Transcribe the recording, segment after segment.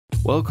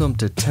Welcome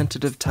to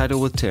Tentative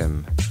Title with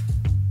Tim.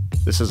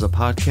 This is a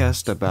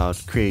podcast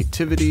about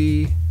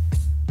creativity,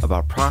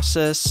 about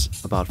process,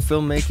 about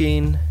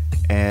filmmaking,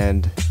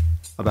 and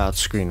about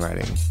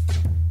screenwriting.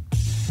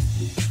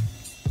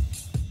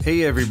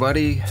 Hey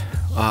everybody,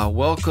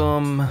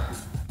 welcome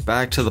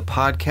back to the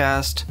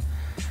podcast.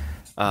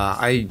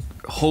 I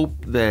hope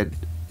that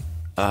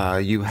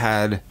you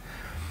had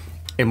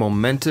a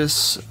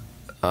momentous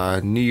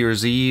New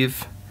Year's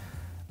Eve.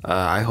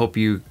 I hope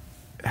you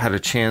had a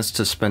chance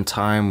to spend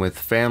time with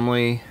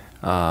family,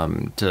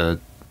 to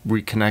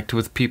reconnect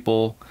with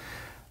people,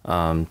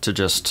 to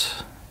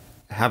just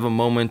have a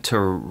moment to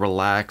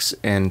relax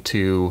and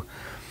to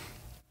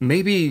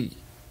maybe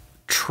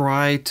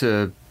try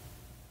to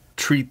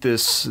treat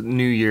this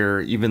new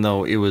year, even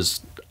though it was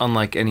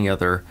unlike any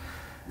other,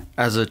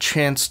 as a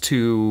chance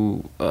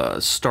to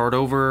start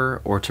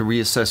over or to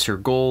reassess your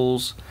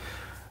goals,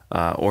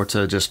 or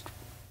to just,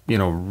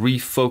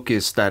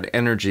 refocus that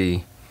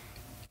energy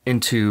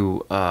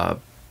into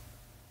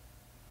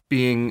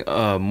being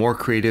more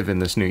creative in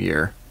this new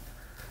year.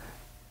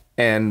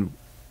 And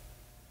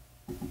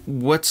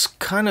what's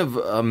kind of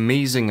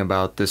amazing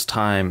about this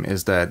time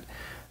is that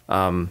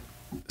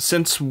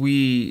since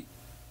we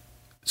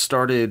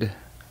started,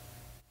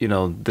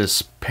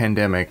 this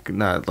pandemic,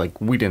 not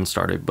like we didn't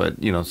start it, but,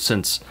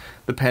 since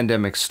the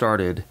pandemic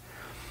started,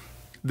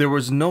 there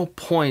was no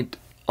point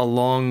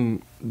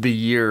along the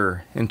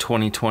year in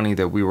 2020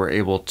 that we were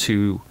able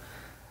to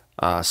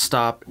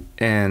stop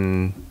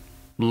and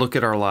look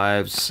at our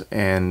lives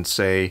and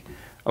say,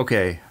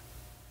 okay,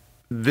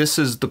 this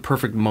is the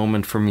perfect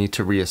moment for me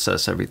to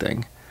reassess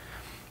everything.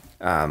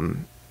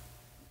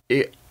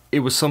 It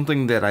was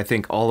something that I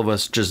think all of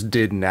us just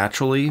did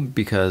naturally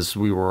because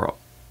we were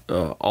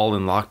all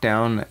in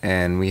lockdown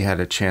and we had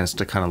a chance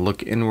to kind of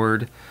look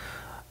inward.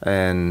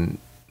 And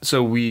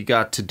so we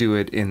got to do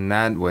it in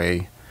that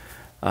way.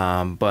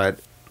 But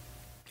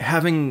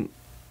having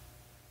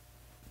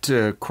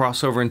to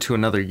cross over into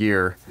another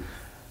year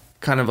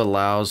kind of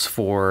allows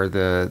for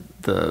the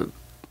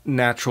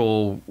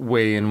natural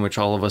way in which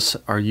all of us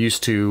are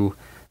used to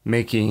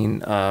making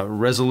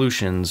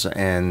resolutions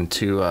and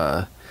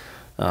to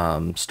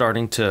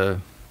starting to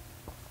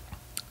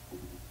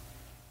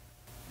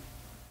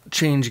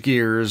change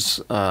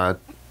gears,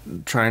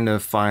 trying to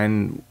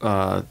find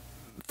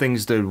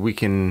things that we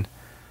can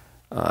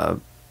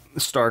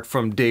start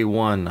from day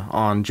one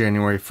on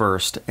January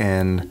 1st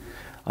and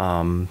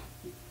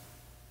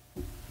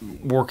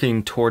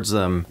working towards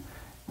them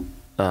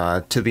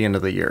to the end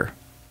of the year.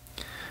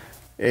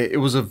 It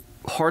was a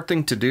hard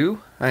thing to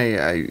do.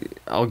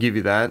 I'll give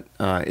you that.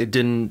 It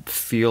didn't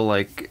feel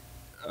like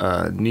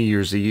New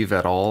Year's Eve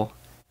at all.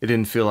 It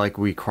didn't feel like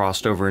we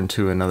crossed over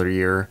into another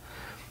year.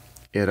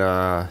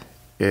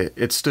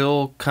 It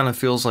still kind of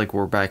feels like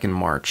we're back in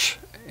March,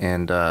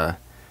 and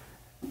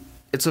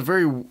it's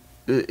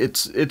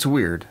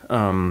weird,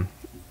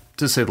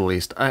 to say the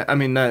least. I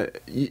mean, not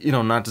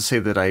to say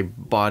that I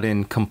bought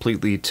in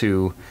completely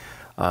to,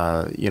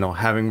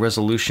 having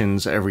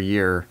resolutions every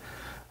year.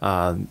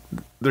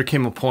 There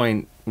came a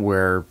point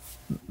where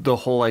the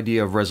whole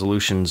idea of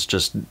resolutions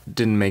just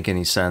didn't make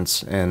any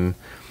sense, and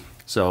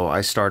so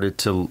I started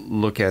to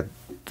look at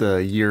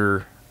the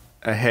year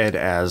ahead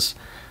as,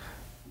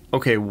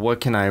 okay,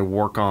 what can I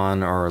work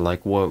on, or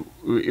like what?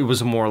 It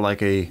was more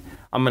like I'm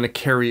going to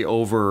carry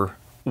over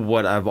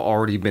what I've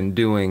already been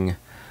doing,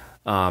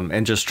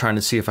 and just trying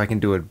to see if I can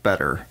do it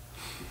better.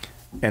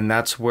 And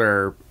that's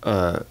where,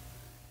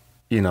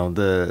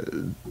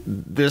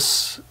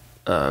 this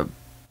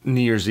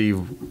New Year's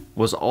Eve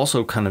was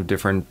also kind of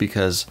different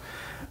because,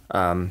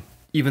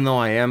 even though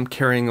I am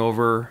carrying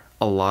over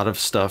a lot of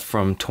stuff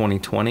from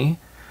 2020,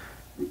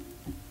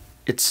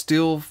 it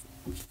still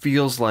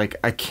feels like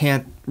I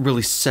can't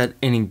really set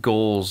any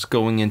goals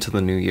going into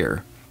the new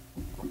year.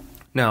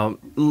 Now,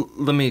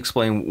 let me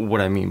explain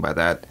what I mean by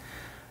that.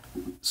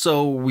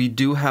 So we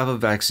do have a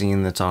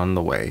vaccine that's on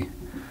the way.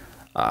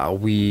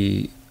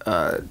 We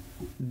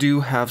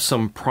do have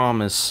some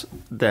promise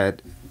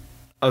that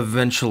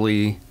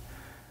eventually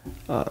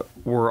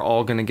we're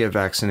all going to get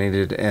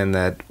vaccinated and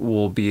that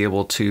we'll be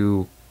able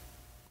to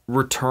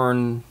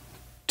return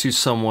to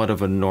somewhat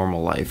of a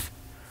normal life.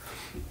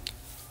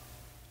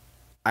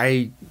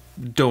 I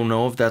don't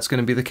know if that's going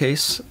to be the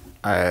case.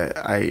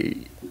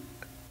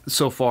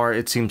 So far,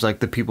 it seems like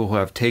the people who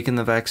have taken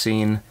the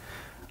vaccine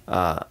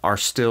are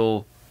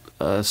still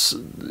there's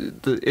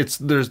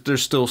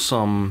still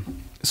some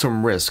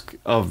risk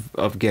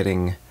of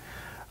getting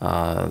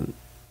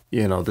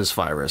this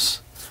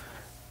virus,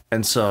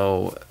 and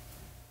so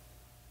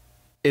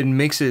it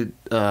makes it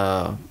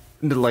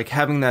like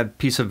having that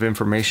piece of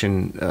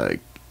information.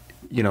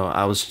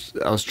 I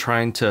was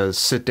trying to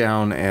sit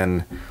down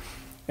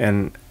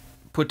and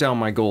put down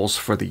my goals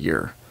for the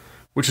year,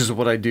 which is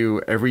what I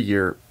do every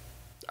year.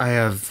 I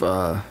have,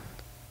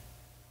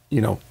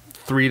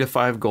 3 to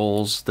 5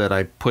 goals that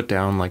I put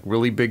down, like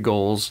really big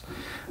goals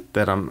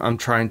that I'm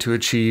trying to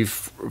achieve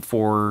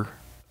for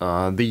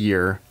the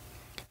year.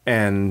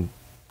 And,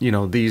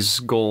 these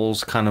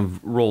goals kind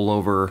of roll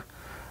over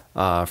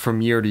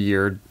from year to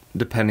year,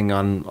 depending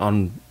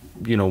on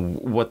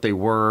what they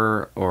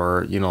were,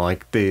 or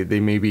like they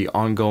may be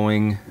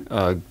ongoing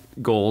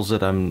goals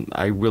that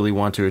I really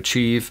want to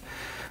achieve,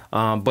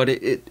 but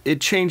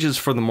it changes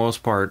for the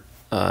most part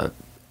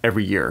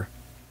every year.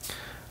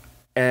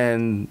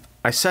 And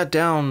I sat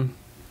down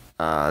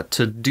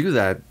to do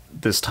that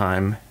this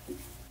time,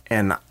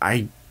 and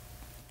I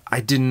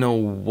didn't know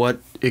what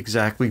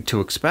exactly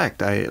to expect.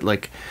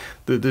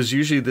 There's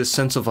usually this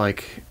sense of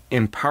like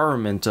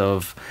empowerment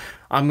of,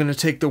 I'm gonna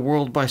take the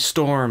world by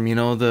storm.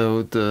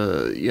 It's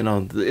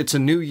a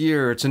new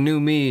year, it's a new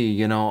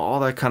me. All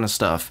that kind of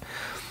stuff.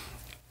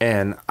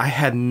 And I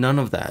had none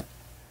of that.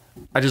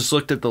 I just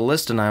looked at the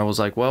list and I was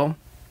like, well,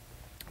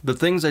 the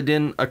things I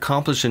didn't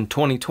accomplish in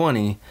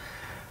 2020,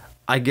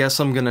 I guess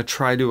I'm gonna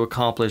try to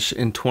accomplish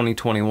in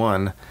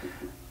 2021.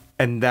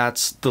 And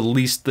that's the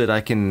least that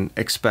I can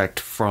expect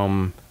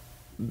from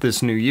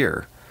this new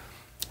year,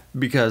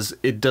 because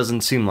it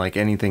doesn't seem like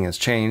anything has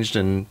changed.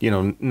 And,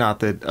 not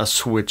that a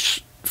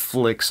switch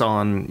flicks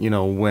on,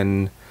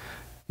 when,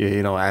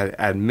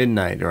 at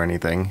midnight or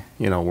anything.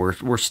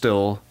 We're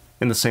still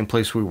in the same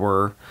place we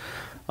were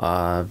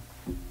on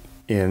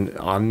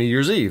New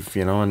Year's Eve,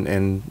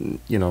 and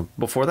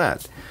before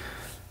that.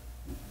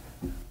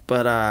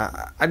 But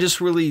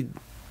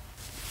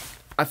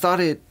I thought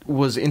it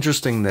was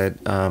interesting that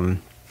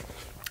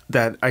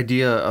that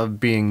idea of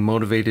being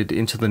motivated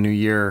into the new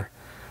year.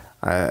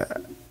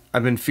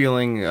 I've been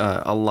feeling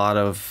a lot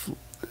of,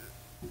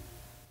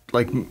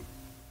 like,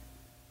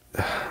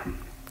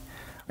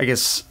 I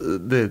guess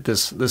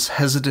this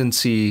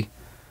hesitancy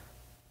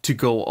to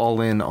go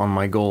all in on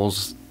my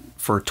goals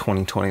for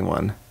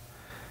 2021.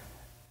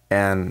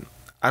 And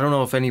I don't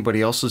know if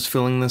anybody else is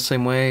feeling the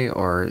same way,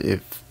 or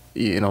if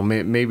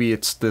maybe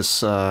it's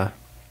this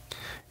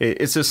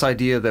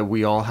idea that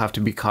we all have to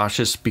be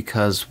cautious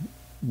because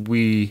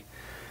we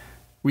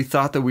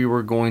thought that we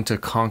were going to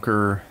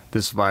conquer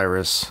this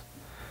virus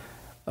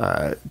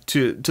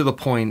to the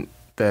point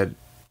that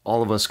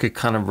all of us could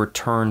kind of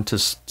return to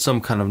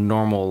some kind of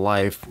normal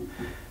life.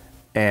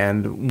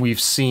 And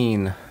we've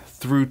seen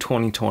through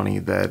 2020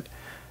 that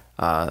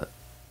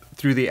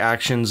through the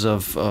actions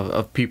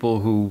of people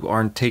who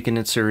aren't taking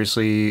it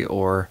seriously,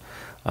 or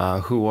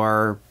who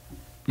are,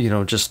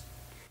 just,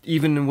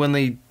 even when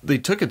they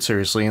took it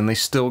seriously and they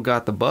still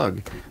got the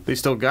bug, they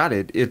still got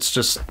it.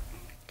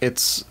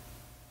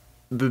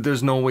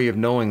 There's no way of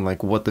knowing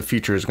like what the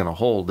future is going to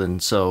hold.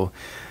 And so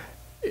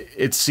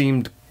it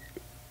seemed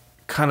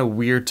kind of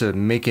weird to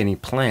make any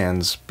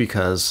plans,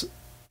 because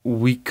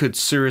we could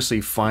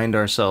seriously find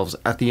ourselves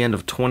at the end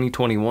of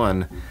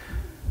 2021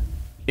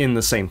 in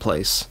the same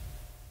place.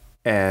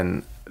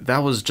 And that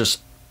was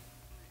just,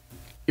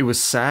 it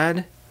was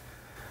sad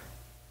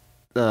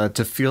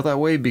to feel that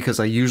way, because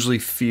I usually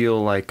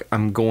feel like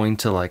I'm going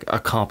to like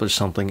accomplish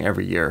something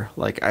every year.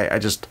 Like I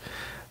just,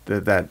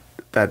 that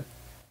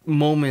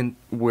moment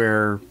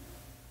where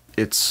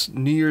it's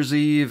New Year's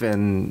Eve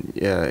and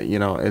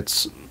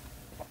it's,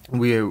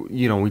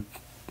 we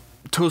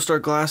toast our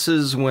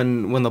glasses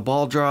when the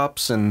ball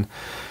drops, and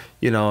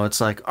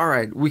it's like, all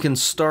right, we can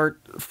start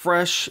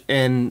fresh.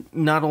 And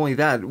not only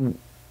that,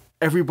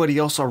 everybody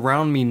else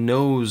around me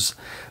knows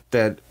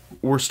that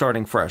we're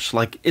starting fresh.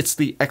 Like, it's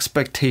the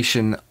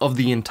expectation of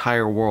the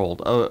entire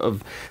world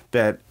of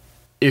that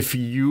if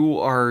you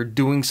are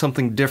doing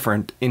something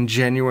different in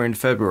January and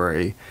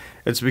February,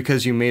 it's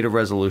because you made a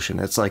resolution.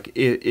 It's like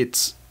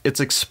it's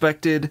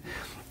expected,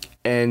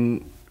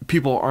 and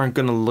people aren't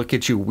going to look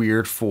at you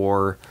weird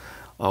for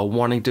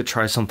wanting to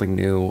try something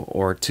new,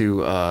 or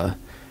to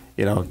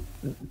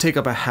take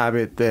up a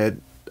habit that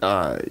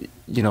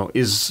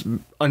is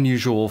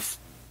unusual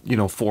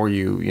for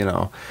you.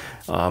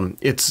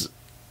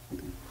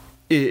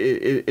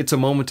 It's a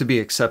moment to be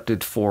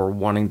accepted for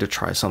wanting to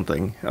try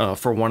something,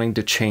 for wanting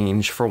to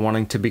change, for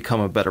wanting to become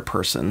a better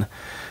person.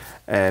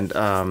 And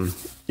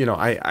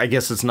I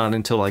guess it's not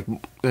until like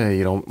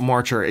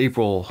March or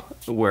April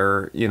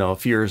where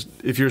if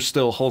you're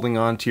still holding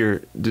on to your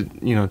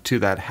to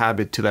that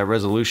habit, to that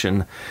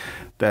resolution,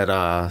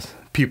 that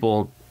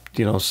people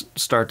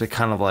start to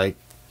kind of like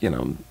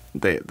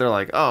they're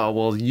like, oh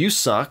well, you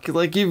suck,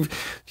 like you're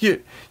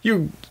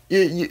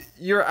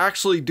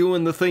actually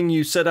doing the thing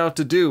you set out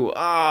to do.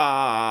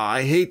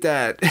 I hate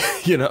that.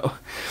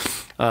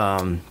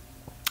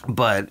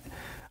 But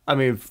I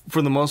mean,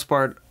 for the most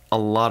part, a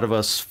lot of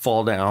us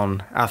fall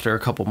down after a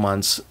couple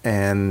months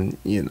and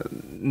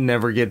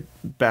never get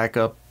back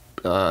up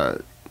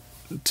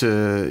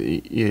to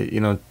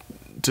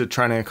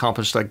trying to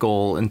accomplish that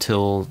goal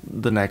until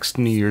the next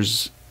New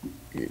Year's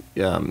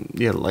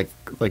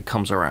like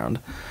comes around.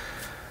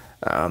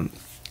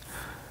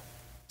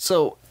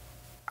 So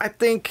I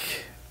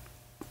think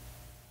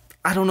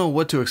I don't know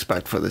what to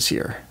expect for this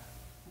year.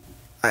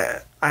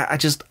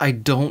 I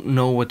don't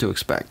know what to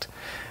expect.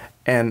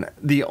 And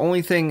the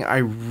only thing I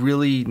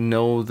really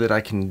know that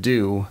I can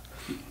do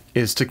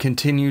is to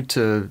continue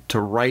to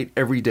write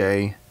every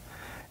day.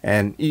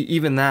 And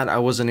even that I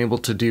wasn't able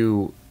to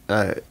do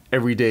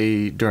every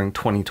day during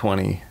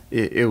 2020.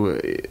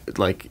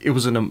 it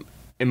was an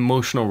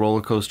emotional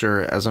roller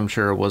coaster, as I'm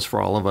sure it was for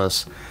all of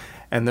us.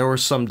 And there were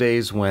some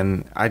days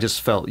when I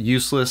just felt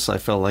useless. I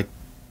felt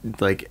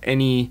like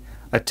any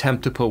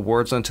attempt to put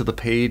words onto the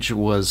page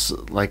was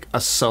like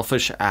a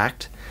selfish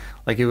act.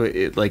 Like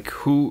like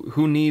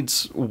who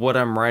needs what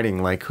I'm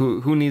writing? Like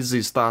who needs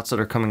these thoughts that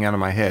are coming out of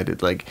my head?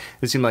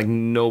 It seemed like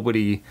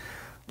nobody,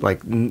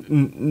 like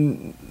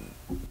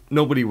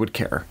nobody would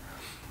care.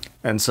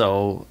 And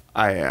so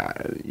I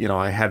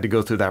had to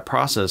go through that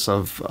process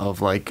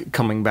of like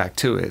coming back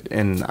to it,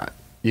 and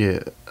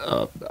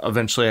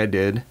eventually I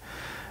did.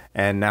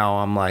 And now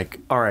I'm like,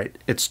 all right,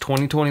 it's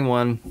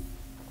 2021.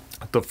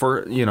 The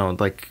first,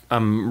 like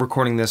I'm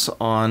recording this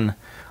on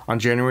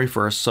January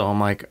 1st. So I'm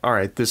like, all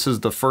right, this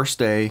is the first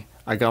day.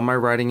 I got my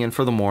writing in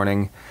for the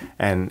morning,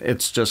 and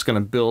it's just going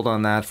to build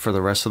on that for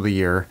the rest of the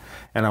year.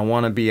 And I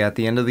want to be at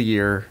the end of the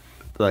year,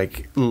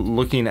 like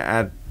looking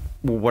at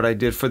what I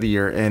did for the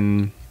year.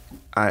 And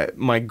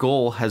my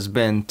goal has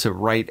been to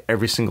write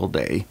every single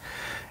day.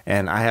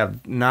 And I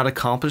have not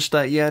accomplished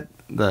that yet.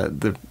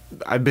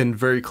 I've been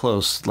very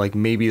close, like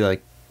maybe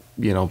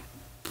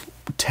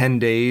 10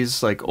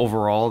 days like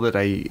overall that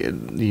I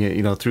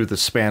through the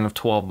span of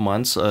 12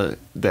 months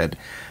that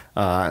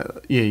I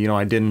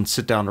didn't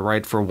sit down to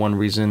write for one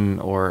reason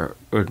or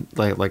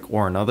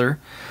another.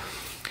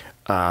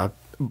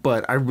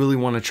 But I really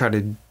want to try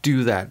to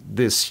do that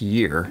this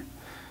year.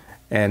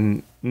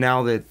 And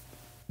now that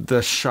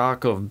the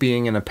shock of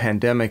being in a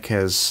pandemic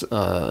has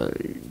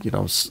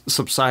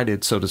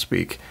subsided, so to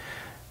speak,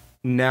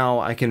 now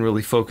I can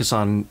really focus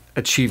on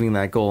achieving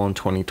that goal in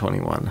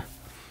 2021.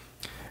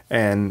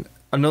 And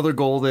another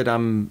goal that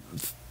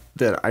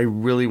I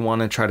really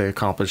want to try to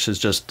accomplish is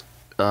just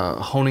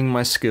honing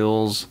my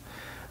skills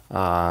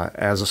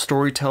as a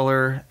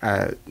storyteller.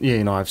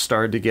 I've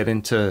started to get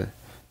into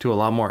a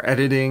lot more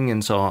editing,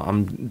 and so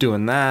I'm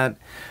doing that,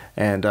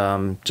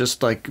 and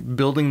just like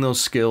building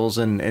those skills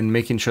and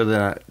making sure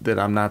that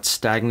I'm not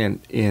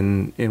stagnant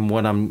in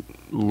what I'm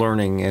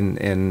learning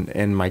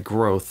and my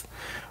growth.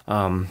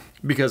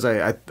 Because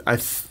I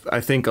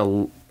think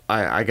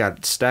I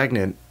got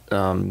stagnant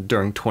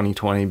during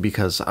 2020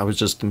 because I was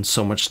just in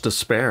so much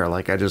despair.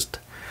 Like I just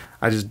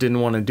didn't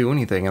want to do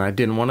anything, and I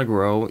didn't want to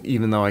grow,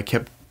 even though I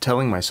kept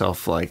telling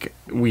myself like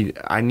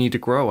I need to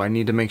grow. I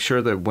need to make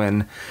sure that when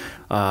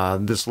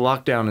this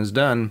lockdown is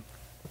done,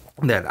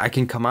 that I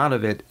can come out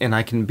of it and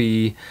I can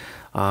be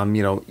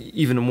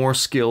even more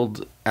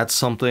skilled at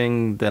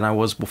something than I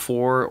was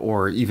before,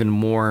 or even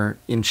more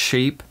in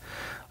shape.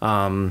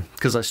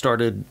 Because I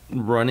started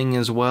running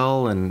as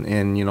well, and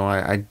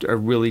I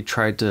really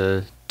tried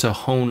to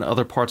hone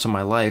other parts of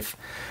my life,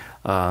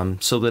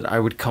 so that I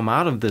would come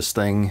out of this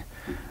thing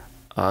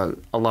a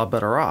lot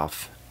better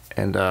off.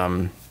 And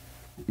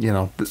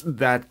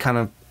that kind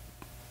of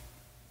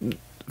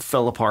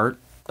fell apart,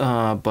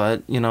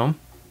 but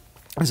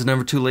it's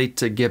never too late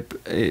to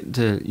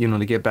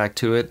get back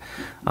to it.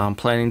 I'm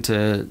planning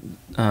to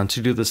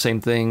do the same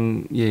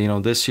thing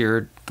this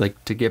year,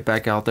 like to get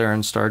back out there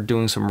and start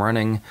doing some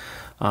running,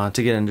 to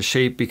get into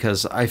shape,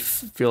 because I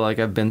feel like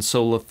I've been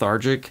so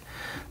lethargic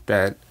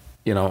that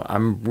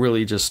I'm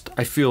really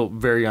I feel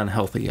very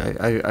unhealthy.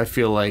 I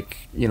feel like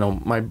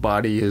my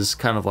body is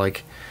kind of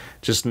like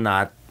just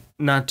not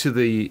to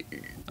the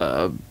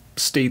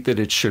state that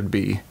it should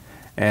be,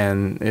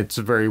 and it's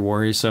very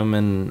worrisome.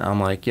 And I'm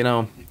like,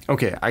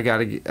 okay, I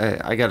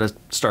gotta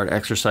start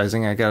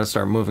exercising. I gotta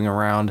start moving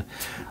around,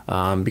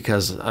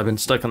 because I've been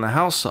stuck in the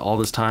house all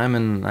this time,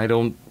 and I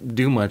don't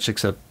do much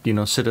except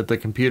sit at the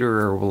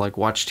computer or like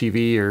watch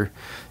TV, or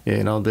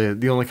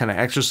the only kind of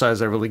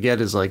exercise I really get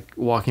is like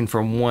walking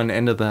from one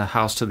end of the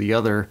house to the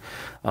other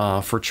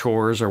for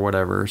chores or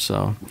whatever.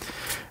 So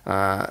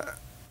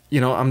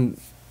I'm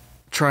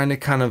trying to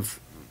kind of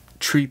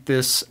treat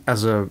this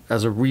as a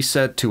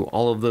reset to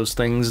all of those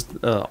things,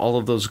 all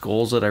of those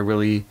goals that I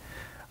really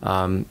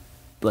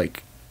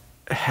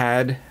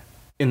had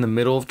in the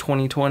middle of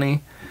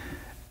 2020,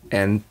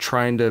 and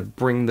trying to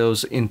bring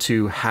those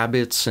into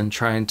habits and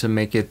trying to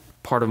make it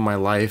part of my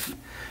life,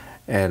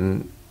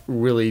 and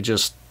really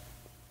just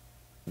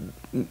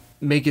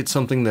make it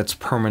something that's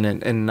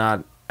permanent, and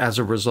not as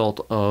a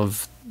result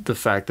of the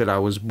fact that I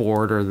was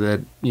bored or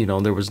that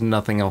there was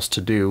nothing else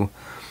to do.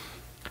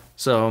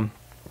 So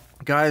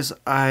guys,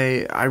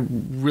 I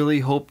really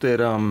hope that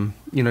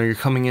you're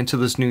coming into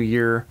this new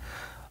year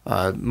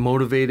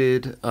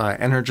motivated,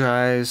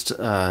 energized,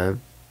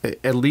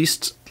 at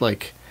least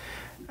like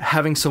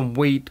having some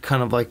weight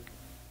kind of like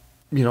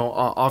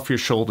off your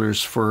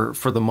shoulders for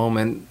the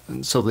moment,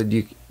 so that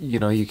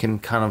you can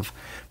kind of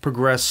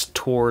progress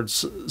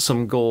towards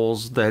some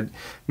goals that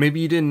maybe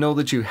you didn't know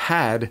that you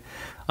had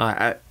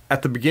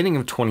at the beginning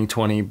of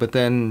 2020, but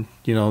then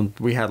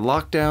we had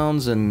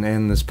lockdowns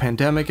and this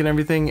pandemic and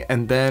everything,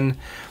 and then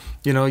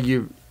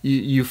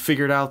you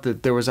figured out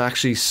that there was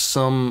actually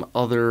some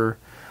other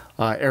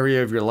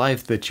area of your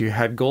life that you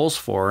had goals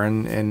for,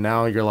 and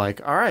now you're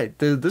like, all right,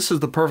 this is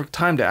the perfect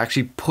time to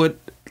actually put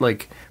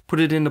like put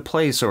it into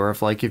place, or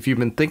if you've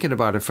been thinking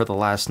about it for the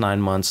last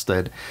 9 months,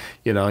 that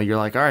you're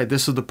like, all right,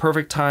 this is the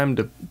perfect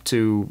time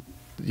to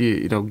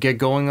get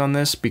going on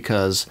this,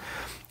 because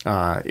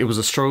it was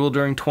a struggle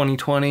during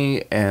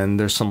 2020, and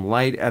there's some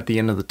light at the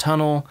end of the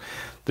tunnel.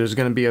 There's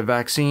going to be a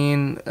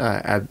vaccine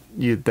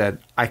that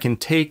I can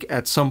take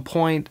at some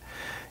point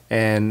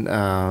and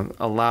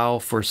allow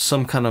for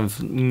some kind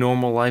of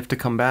normal life to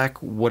come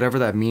back, whatever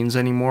that means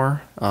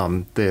anymore.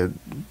 The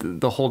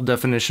whole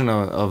definition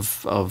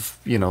of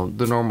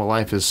the normal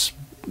life has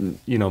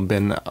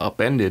been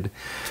upended.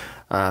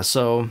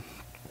 So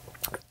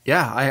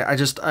yeah,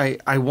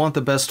 I want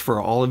the best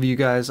for all of you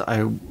guys.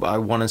 I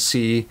want to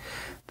see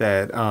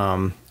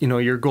that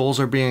your goals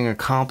are being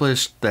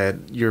accomplished, that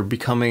you're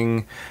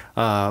becoming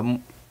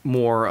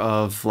more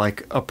of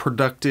like a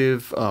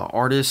productive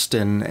artist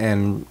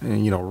and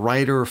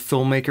writer,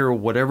 filmmaker,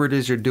 whatever it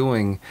is you're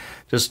doing,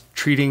 just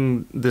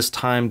treating this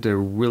time to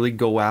really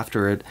go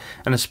after it.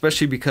 And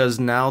especially because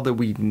now that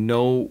we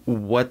know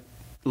what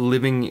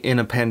living in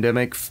a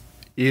pandemic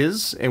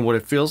is and what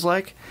it feels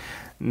like,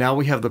 now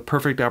we have the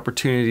perfect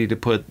opportunity to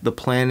put the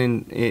plan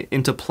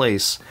into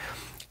place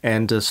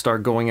and to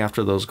start going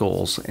after those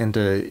goals. And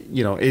to,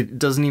 it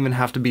doesn't even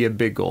have to be a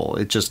big goal.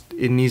 It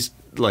needs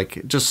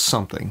like just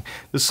something.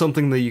 There's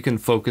something that you can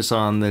focus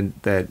on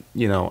that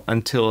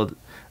until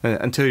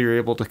you're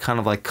able to kind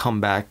of like come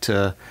back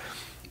to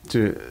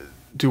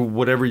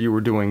whatever you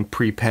were doing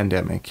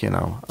pre-pandemic,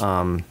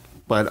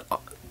 but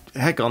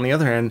heck, on the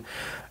other hand,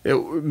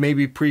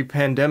 maybe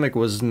pre-pandemic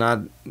was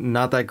not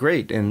that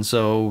great, and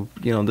so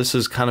this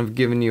is kind of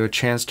giving you a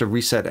chance to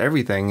reset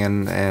everything,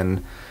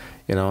 and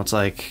it's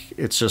like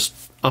it's just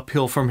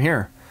uphill from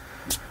here.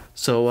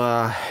 So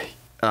all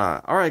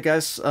right,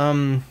 guys,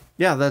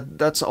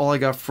 that's all I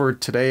got for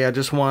today. I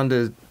just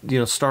wanted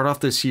to start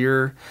off this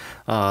year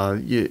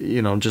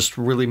just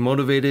really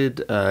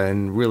motivated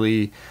and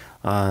really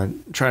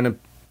trying to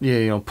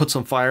put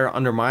some fire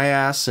under my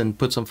ass and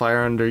put some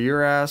fire under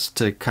your ass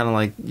to kind of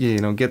like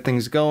get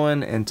things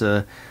going, and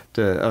to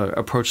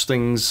approach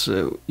things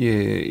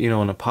in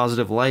a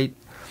positive light,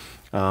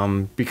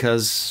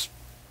 because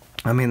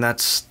I mean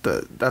that's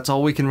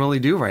all we can really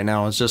do right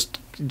now, is just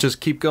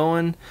keep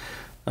going,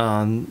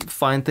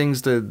 find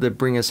things that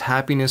bring us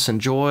happiness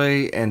and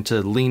joy, and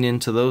to lean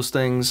into those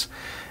things,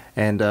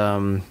 and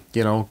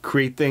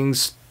create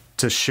things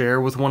to share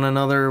with one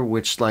another,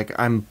 which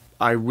I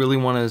really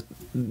want to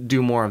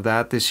do more of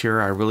that this year.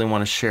 I really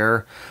want to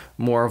share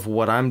more of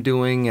what I'm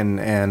doing,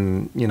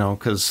 and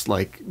because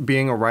like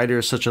being a writer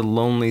is such a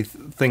lonely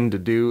thing to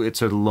do.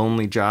 It's a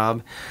lonely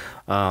job,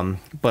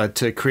 but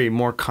to create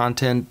more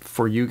content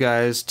for you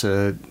guys,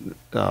 to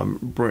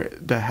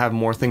have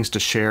more things to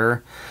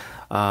share,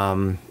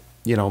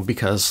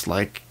 because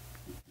like,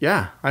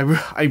 yeah,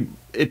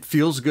 it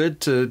feels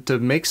good to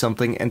make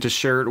something and to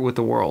share it with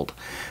the world.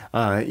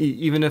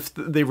 Even if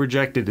they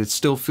reject it, it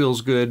still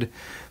feels good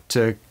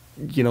to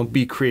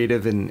be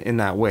creative in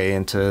that way,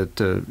 and to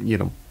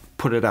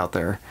put it out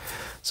there.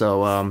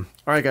 So all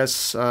right,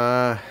 guys,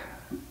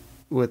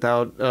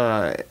 without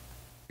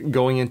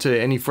going into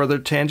any further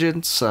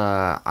tangents,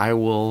 I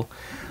will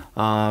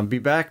be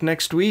back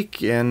next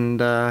week,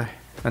 and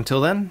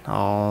until then,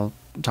 I'll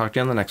talk to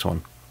you on the next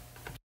one.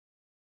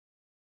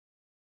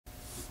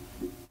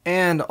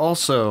 And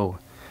also,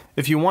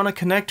 if you want to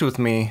connect with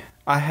me,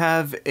 I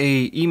have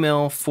a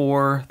email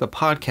for the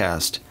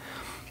podcast.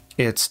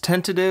 It's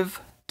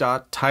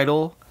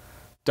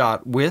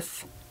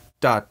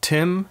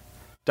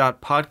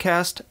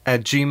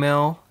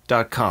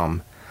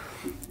tentative.title.with.tim.podcast@gmail.com.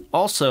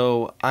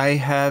 Also, I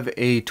have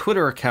a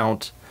Twitter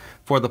account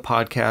for the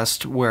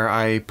podcast where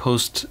I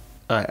post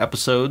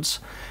episodes,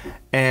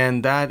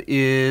 and that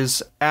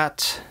is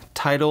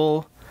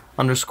 @title_Tim.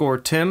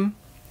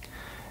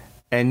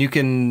 And you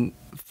can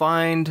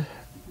find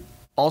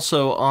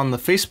also on the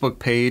Facebook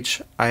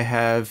page, I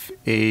have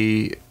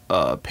a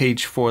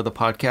page for the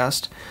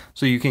podcast,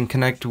 so you can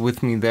connect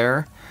with me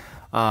there.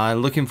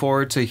 Looking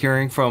forward to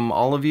hearing from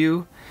all of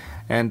you,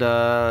 and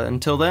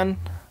until then,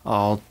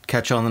 I'll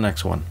catch you on the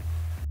next one.